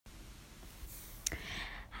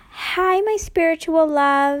Hi, my spiritual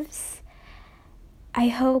loves. I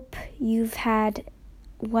hope you've had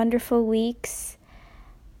wonderful weeks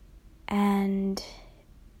and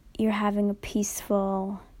you're having a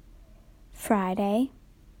peaceful Friday.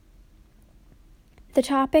 The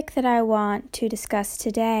topic that I want to discuss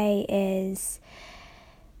today is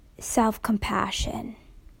self-compassion.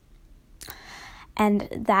 And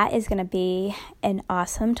that is going to be an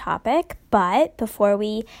awesome topic. But before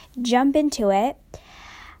we jump into it,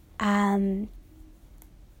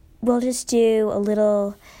 we'll just do a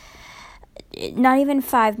little, not even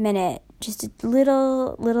 5 minute, just a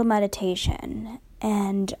little meditation.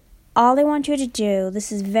 And all I want you to do,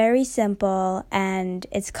 this is very simple, and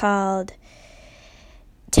it's called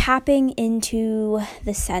tapping into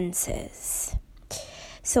the senses.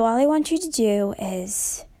 So all I want you to do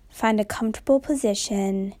is find a comfortable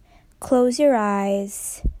position, close your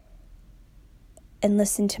eyes, and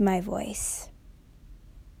listen to my voice.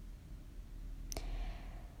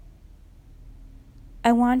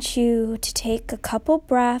 I want you to take a couple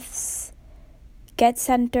breaths, get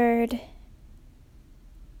centered.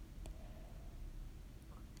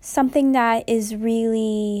 Something that is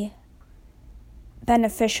really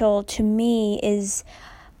beneficial to me is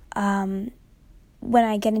when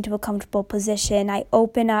I get into a comfortable position, I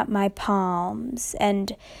open up my palms,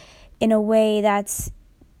 and in a way that's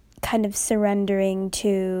kind of surrendering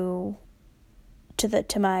to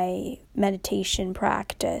my meditation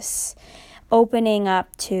practice, opening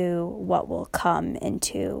up to what will come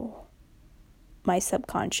into my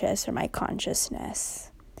subconscious or my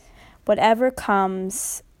consciousness. Whatever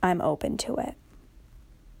comes, I'm open to it.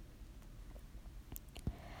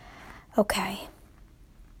 Okay.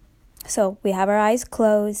 So we have our eyes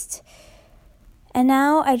closed. And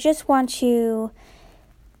now I just want you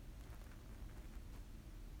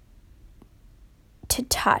to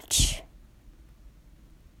touch,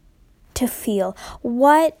 to feel.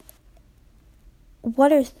 What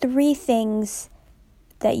are 3 things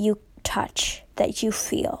that you touch, that you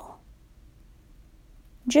feel?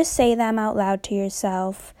 Just say them out loud to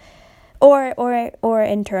yourself or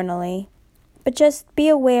internally. But just be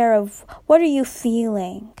aware of, what are you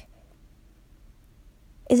feeling?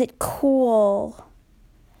 Is it cool?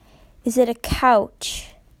 Is it a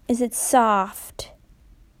couch? Is it soft?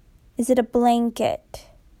 Is it a blanket?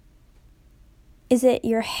 Is it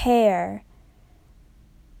your hair?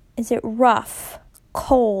 Is it rough,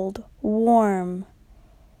 cold, warm?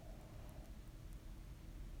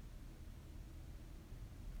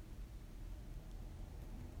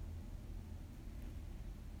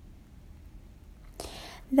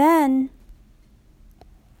 Then,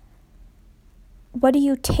 what do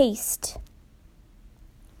you taste?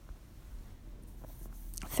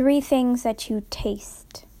 3 things that you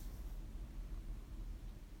taste.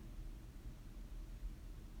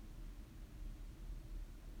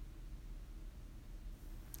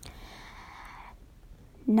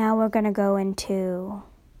 Now we're going to go into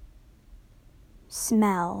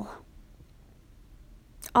smell.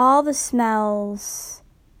 All the smells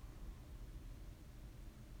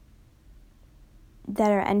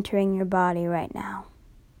that are entering your body right now.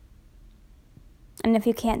 And if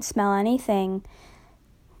you can't smell anything,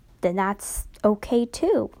 then that's okay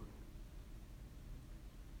too.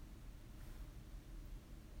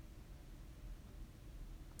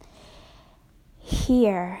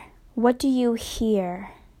 Hear. What do you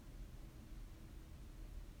hear?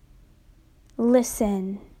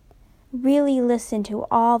 Listen. Really listen to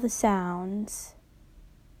all the sounds.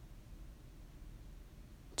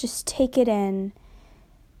 Just take it in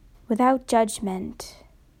without judgment.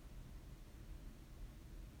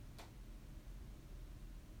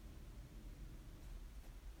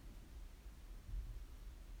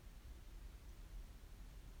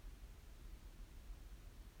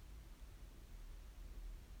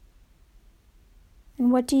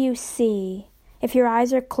 And what do you see? If your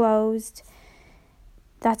eyes are closed,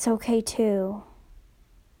 that's okay too.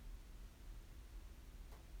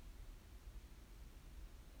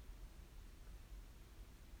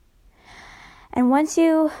 And once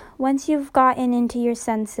you've gotten into your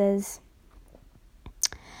senses,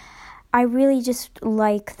 I really just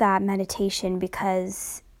like that meditation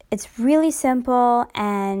because it's really simple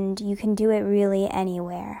and you can do it really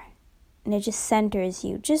anywhere. And it just centers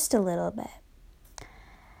you just a little bit.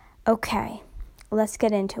 Okay, let's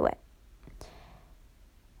get into it.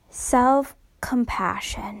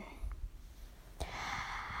 Self-compassion.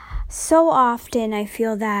 So often I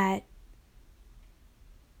feel that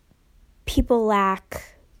people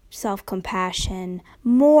lack self-compassion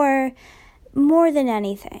more than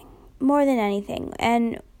anything.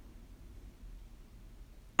 And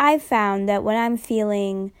I've found that when I'm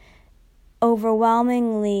feeling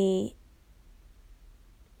overwhelmingly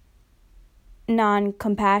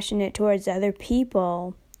non-compassionate towards other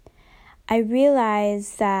people, I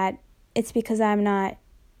realize that it's because I'm not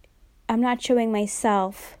showing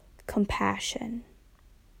myself compassion.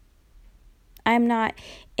 I'm not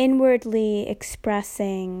inwardly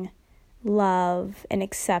expressing love and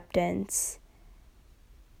acceptance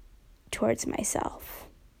towards myself.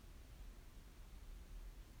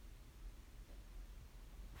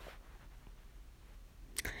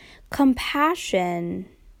 Compassion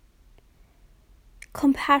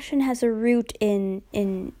has a root in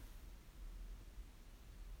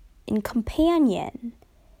companion.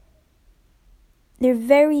 They're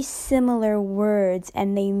very similar words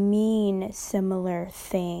and they mean similar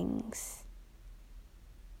things.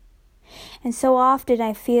 And so often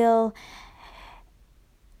I feel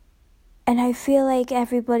like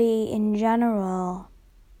everybody in general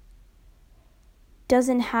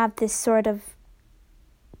doesn't have this sort of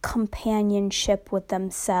companionship with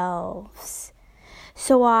themselves.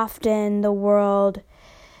 So often the world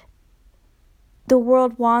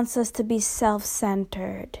wants us to be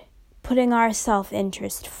self-centered, putting our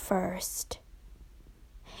self-interest first.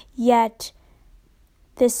 Yet,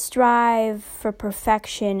 this strive for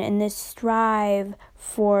perfection and this strive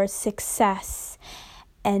for success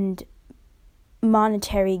and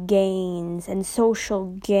monetary gains and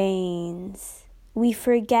social gains, we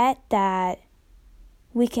forget that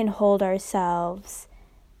we can hold ourselves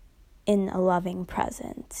in a loving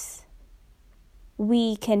presence.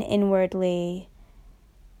 We can inwardly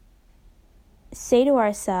say to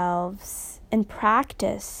ourselves and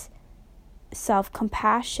practice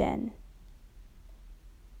self-compassion.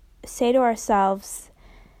 Say to ourselves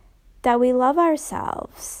that we love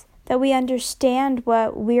ourselves, that we understand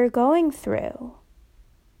what we're going through.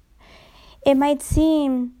 It might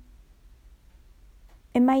seem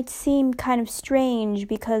kind of strange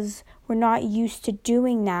because we're not used to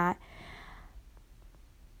doing that.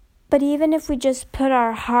 But even if we just put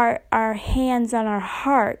our hands on our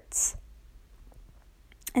hearts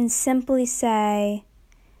and simply say,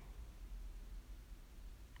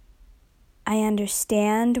 I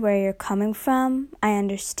understand where you're coming from. I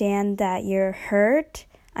understand that you're hurt.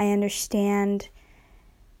 I understand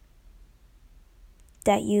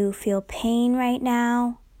that you feel pain right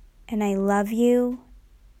now. And I love you.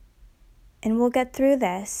 And we'll get through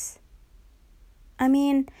this. I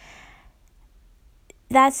mean,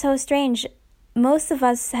 that's so strange. Most of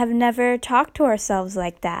us have never talked to ourselves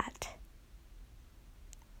like that.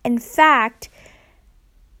 In fact,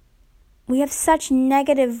 we have such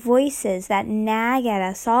negative voices that nag at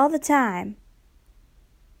us all the time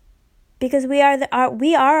because we are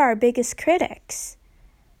our biggest critics.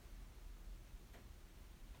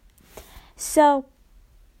 So,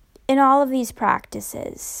 in all of these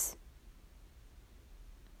practices,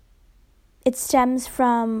 it stems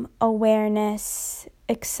from awareness,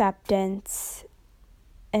 acceptance,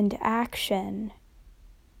 and action.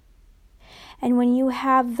 And when you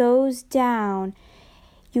have those down,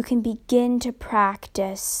 you can begin to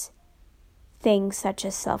practice things such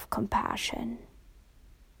as self-compassion.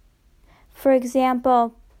 For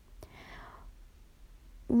example,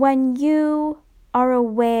 when you are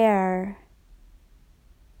aware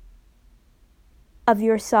of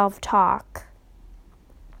your self-talk,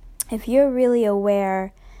 if you're really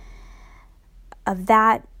aware of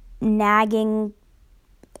that nagging,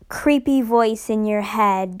 creepy voice in your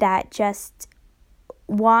head that just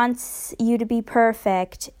wants you to be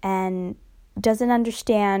perfect and doesn't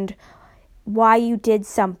understand why you did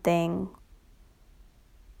something,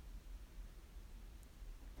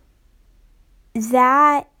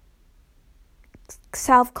 that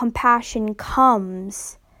self-compassion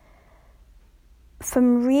comes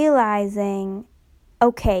from realizing,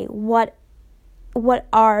 okay, what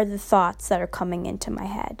are the thoughts that are coming into my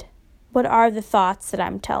head? What are the thoughts that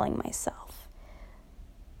I'm telling myself?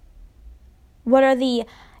 What are the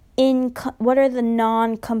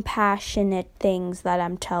non-compassionate things that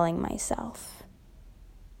I'm telling myself?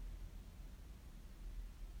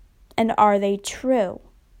 And are they true?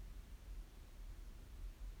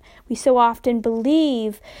 We so often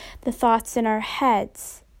believe the thoughts in our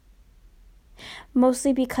heads,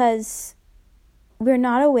 mostly because we're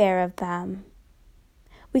not aware of them.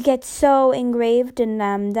 We get so engraved in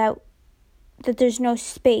them that there's no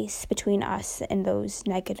space between us and those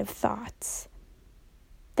negative thoughts.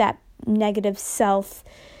 That negative self-doubt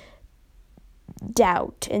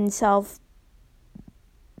and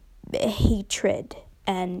self-hatred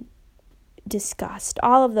and disgust,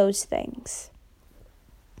 all of those things.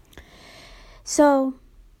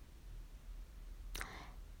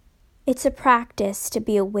 It's a practice to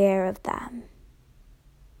be aware of them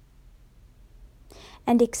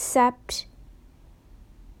and accept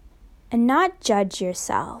and not judge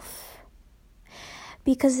yourself,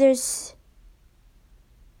 because there's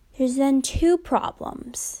then two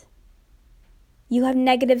problems. You have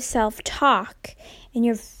negative self-talk and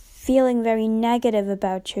you're feeling very negative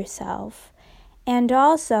about yourself, and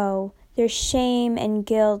also there's shame and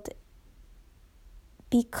guilt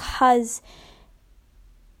because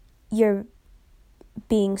you're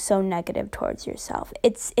being so negative towards yourself.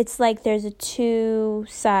 It's like there's a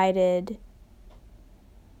two-sided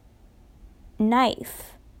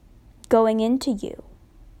knife going into you.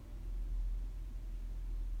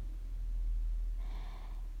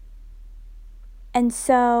 And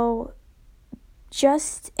so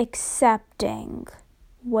just accepting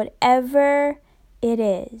whatever it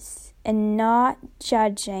is and not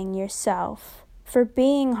judging yourself for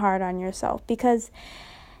being hard on yourself, because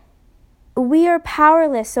we are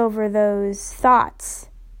powerless over those thoughts.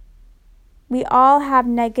 We all have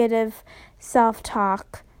negative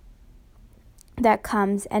self-talk that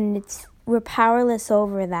comes, and we're powerless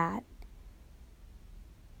over that.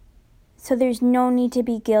 So there's no need to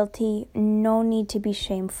be guilty, no need to be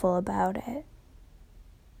shameful about it.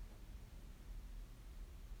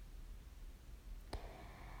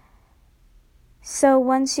 So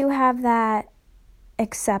once you have that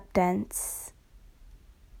acceptance,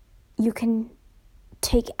 you can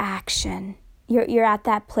take action. You're at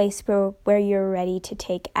that place where you're ready to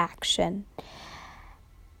take action.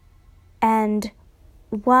 And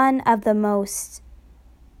one of the most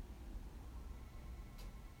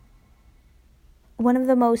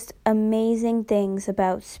amazing things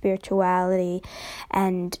about spirituality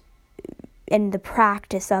and the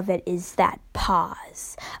practice of it is that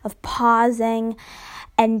pause, of pausing,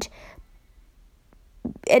 and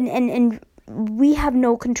we have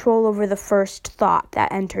no control over the first thought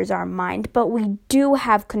that enters our mind, but we do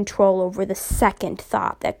have control over the second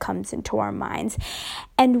thought that comes into our minds.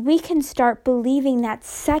 And we can start believing that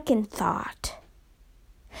second thought.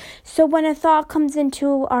 So when a thought comes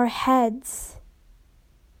into our heads,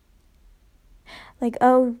 like,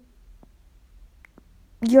 oh,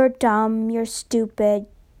 you're dumb, you're stupid,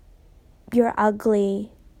 you're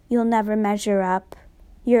ugly, you'll never measure up,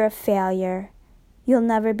 you're a failure, you'll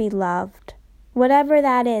never be loved. Whatever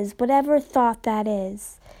that is, whatever thought that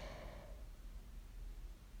is,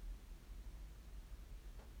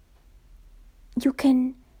 you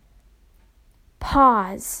can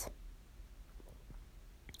pause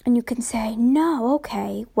and you can say, no,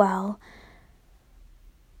 okay, well,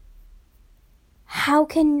 how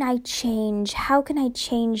can I change? How can I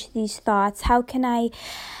change these thoughts? How can I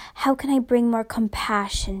bring more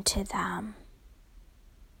compassion to them?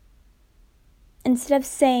 Instead of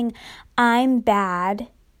saying, I'm bad,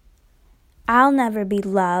 I'll never be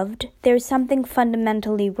loved, there's something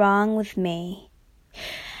fundamentally wrong with me,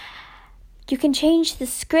 you can change the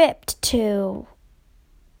script to,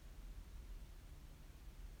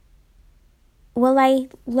 well, I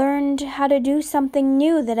learned how to do something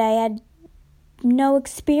new that I had no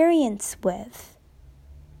experience with.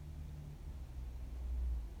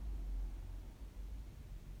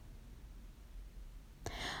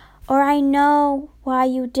 Or I know why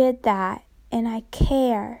you did that, and I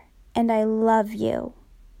care, and I love you.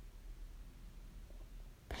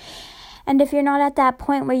 And if you're not at that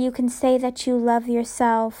point where you can say that you love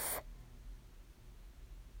yourself,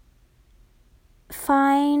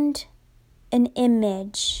 find an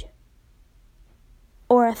image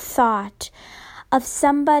or a thought of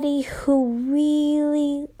somebody who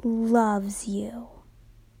really loves you.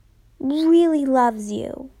 Really loves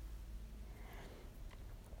you.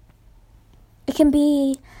 It can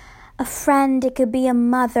be a friend, it could be a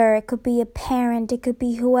mother, it could be a parent, it could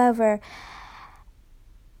be whoever.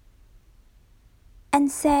 And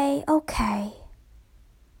say, okay,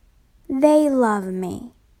 they love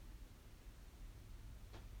me.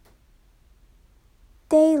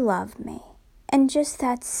 They love me. And just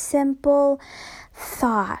that simple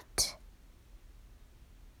thought.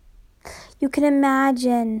 You can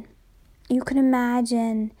imagine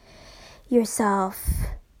yourself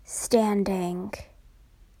standing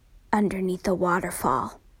underneath a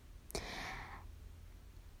waterfall.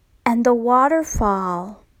 And the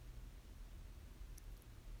waterfall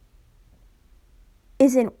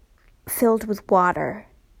isn't filled with water.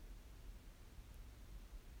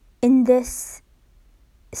 In this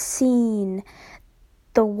scene,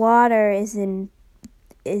 the water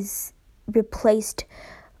is replaced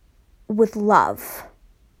with love.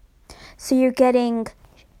 So you're getting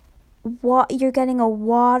a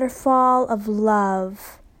waterfall of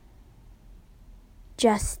love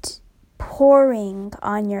just pouring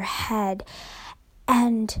on your head.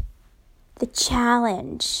 And the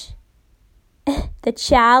challenge,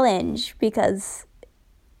 because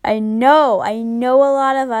I know a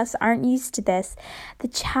lot of us aren't used to this. The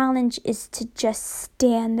challenge is to just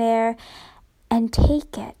stand there and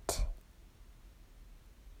take it.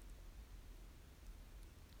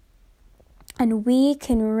 And we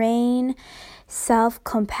can rain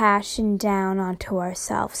self-compassion down onto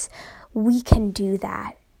ourselves. We can do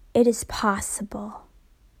that. It is possible.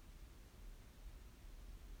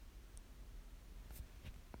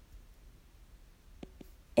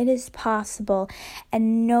 It is possible.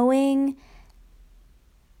 And knowing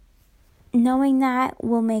that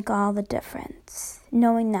will make all the difference.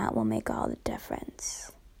 Knowing that will make all the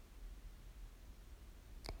difference.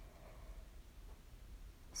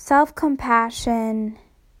 Self-compassion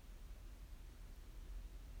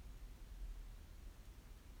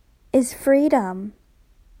is freedom.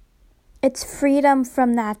 It's freedom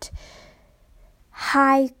from that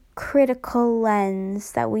high critical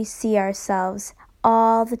lens that we see ourselves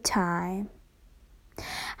all the time.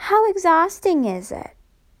 How exhausting is it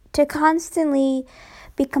to constantly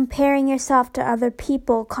be comparing yourself to other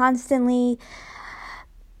people, constantly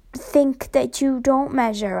think that you don't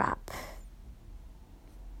measure up?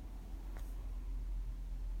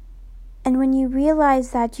 And when you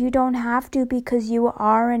realize that you don't have to because you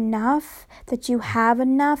are enough, that you have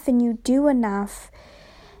enough and you do enough,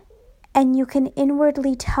 and you can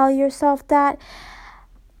inwardly tell yourself that,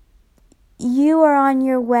 you are on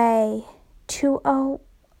your way to a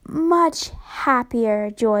much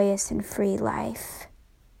happier, joyous, and free life.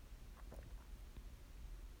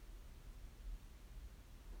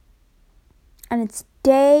 And it's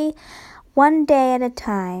one day at a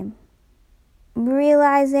time,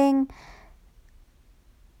 realizing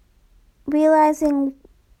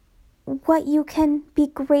what you can be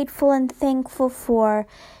grateful and thankful for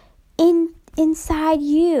inside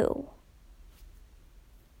you.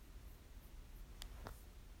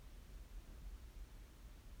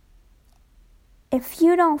 If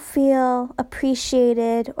you don't feel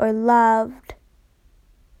appreciated or loved,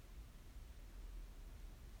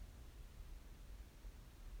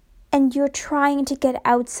 and you're trying to get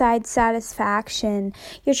outside satisfaction,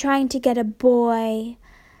 you're trying to get a boy,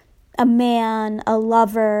 a man, a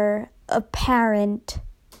lover, a parent,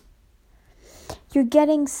 you're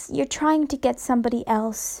trying to get somebody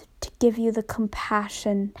else to give you the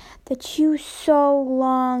compassion that you so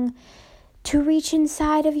long to reach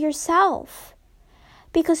inside of yourself.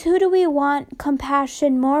 Because who do we want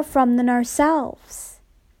compassion more from than ourselves?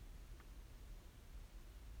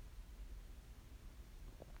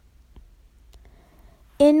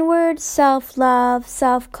 Inward self-love,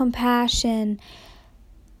 self-compassion,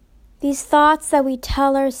 these thoughts that we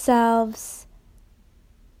tell ourselves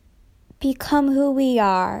become who we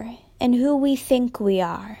are and who we think we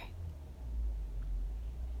are.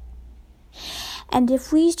 And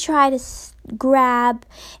if we try to grab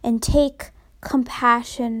and take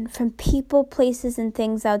compassion from people, places, and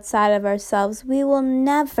things outside of ourselves, we will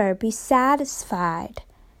never be satisfied.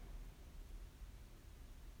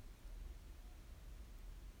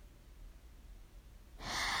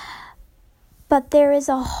 But there is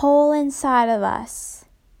a hole inside of us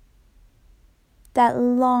that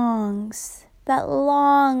longs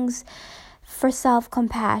for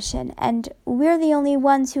self-compassion, and we're the only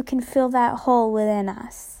ones who can fill that hole within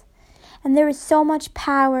us. And there is so much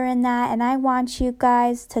power in that, and I want you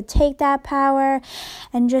guys to take that power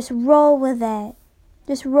and just roll with it.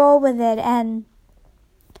 Just roll with it and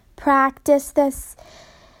practice this,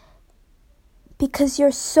 because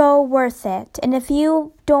you're so worth it. And if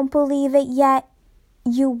you don't believe it yet,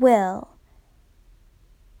 you will.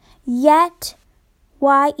 Yet,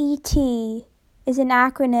 YET, is an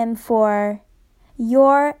acronym for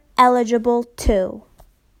you're eligible to.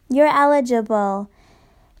 You're eligible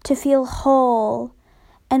to feel whole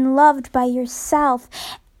and loved by yourself.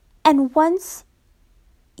 And once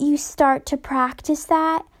you start to practice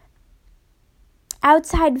that,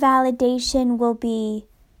 outside validation will be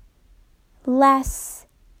less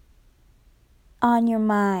on your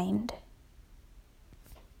mind.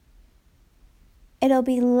 There'll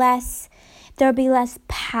be less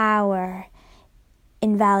power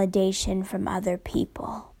in validation from other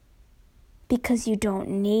people because you don't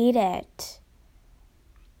need it.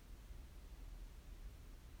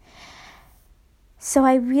 So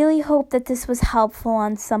I really hope that this was helpful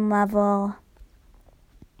on some level.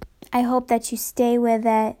 I hope that you stay with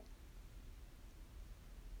it.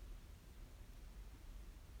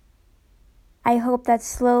 I hope that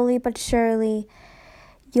slowly but surely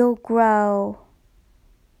you'll grow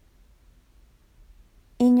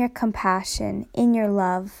in your compassion, in your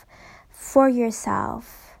love for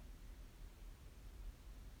yourself.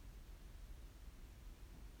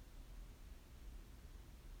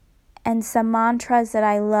 And some mantras that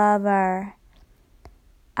I love are,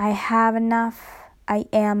 I have enough, I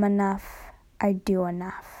am enough, I do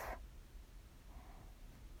enough.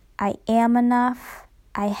 I am enough,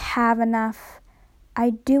 I have enough,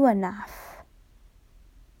 I do enough.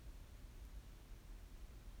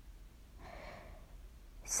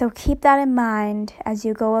 So keep that in mind as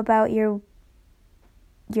you go about your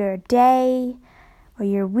day or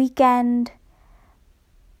your weekend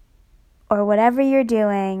or whatever you're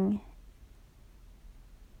doing.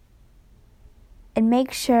 And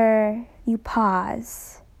make sure you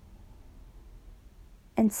pause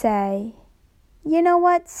and say, you know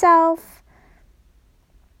what, self?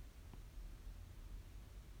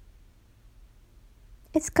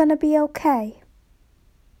 It's gonna be okay.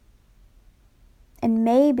 And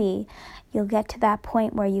maybe you'll get to that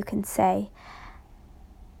point where you can say,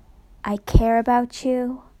 I care about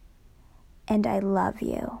you and I love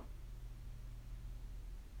you.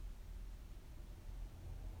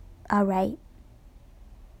 All right.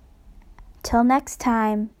 Till next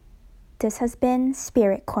time, this has been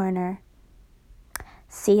Spirit Corner.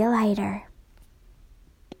 See you later.